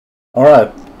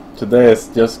Alright, today is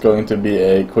just going to be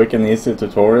a quick and easy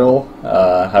tutorial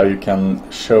how you can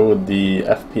show the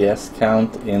FPS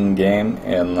count in game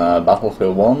in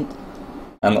Battlefield 1,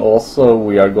 and also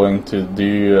we are going to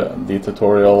do the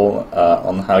tutorial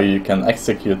on how you can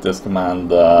execute this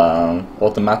command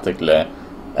automatically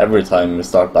every time you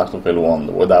start Battlefield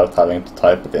 1 without having to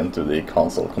type it into the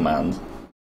console command.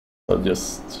 So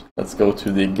just let's go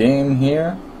to the game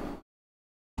here.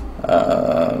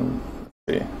 Let's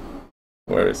see.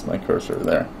 Where is my cursor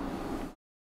there?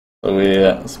 So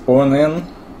we spawn in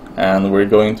and we're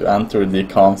going to enter the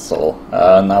console.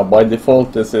 Now by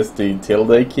default this is the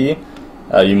tilde key.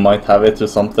 You might have it to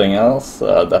something else,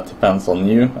 that depends on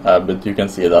you, but you can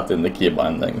see that in the key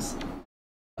bindings.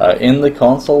 In the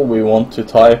console we want to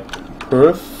type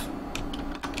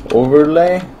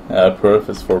PerfOverlay, perf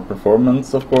is for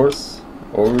performance of course,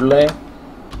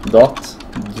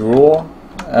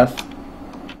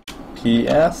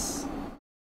 overlay.DrawFps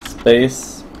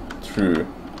space true.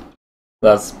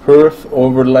 That's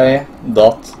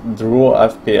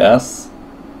PerfOverlay.DrawFps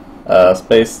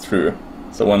space true.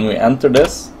 So when we enter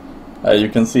this, you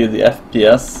can see the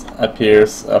FPS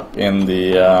appears up in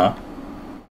the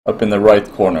right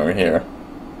corner here.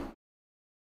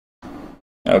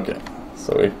 Okay,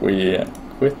 so if we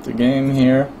quit the game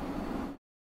here,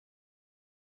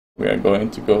 we are going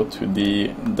to go to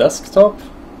the desktop,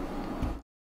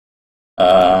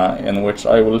 in which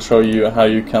I will show you how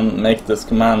you can make this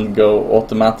command go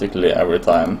automatically every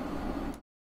time.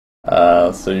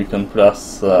 So you can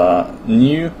press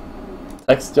new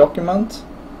text document,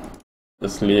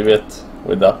 just leave it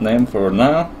with that name for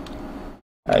now.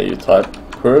 You type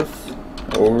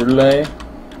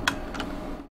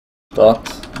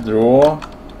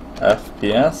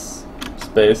PerfOverlay.DrawFps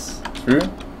space true,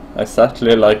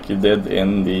 exactly like you did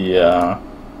in the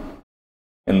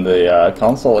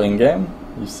console in-game.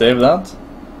 You save that,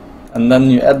 and then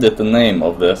you edit the name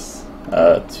of this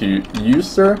to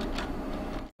user,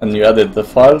 and you edit the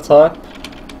file type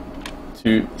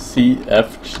to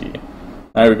CFG.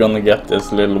 Now you're gonna get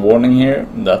this little warning here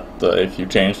that if you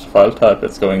change the file type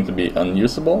it's going to be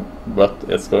unusable, but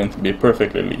it's going to be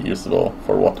perfectly usable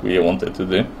for what we want it to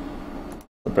do.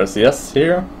 So press yes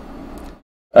here.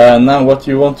 Now what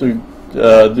you want to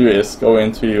do is go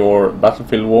into your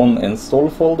Battlefield 1 install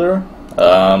folder.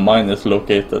 Mine is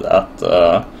located at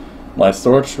my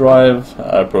storage drive,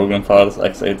 program files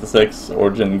x86,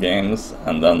 origin games,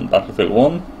 and then Battlefield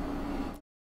 1.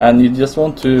 And you just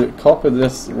want to copy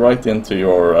this right into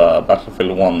your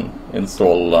Battlefield 1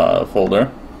 install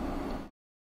folder.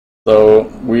 So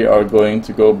we are going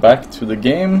to go back to the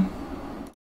game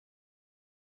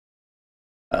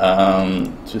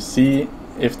to see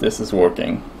if this is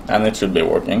working, and it should be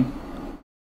working.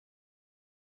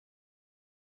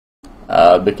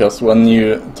 Because when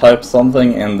you type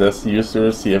something in this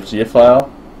user.cfg file,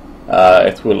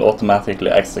 it will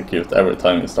automatically execute every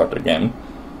time you start the game.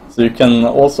 So you can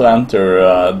also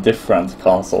enter different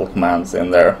console commands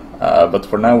in there, but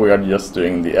for now we are just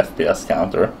doing the FPS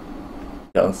counter,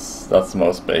 because that's the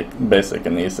most basic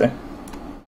and easy.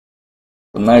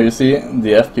 So now you see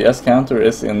the FPS counter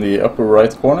is in the upper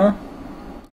right corner,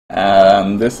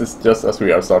 and this is just as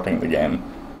we are starting the game.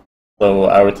 So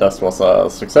our test was a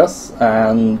success,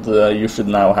 and you should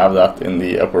now have that in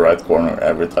the upper right corner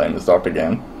every time you start the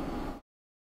game.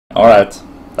 Alright,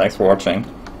 thanks for watching.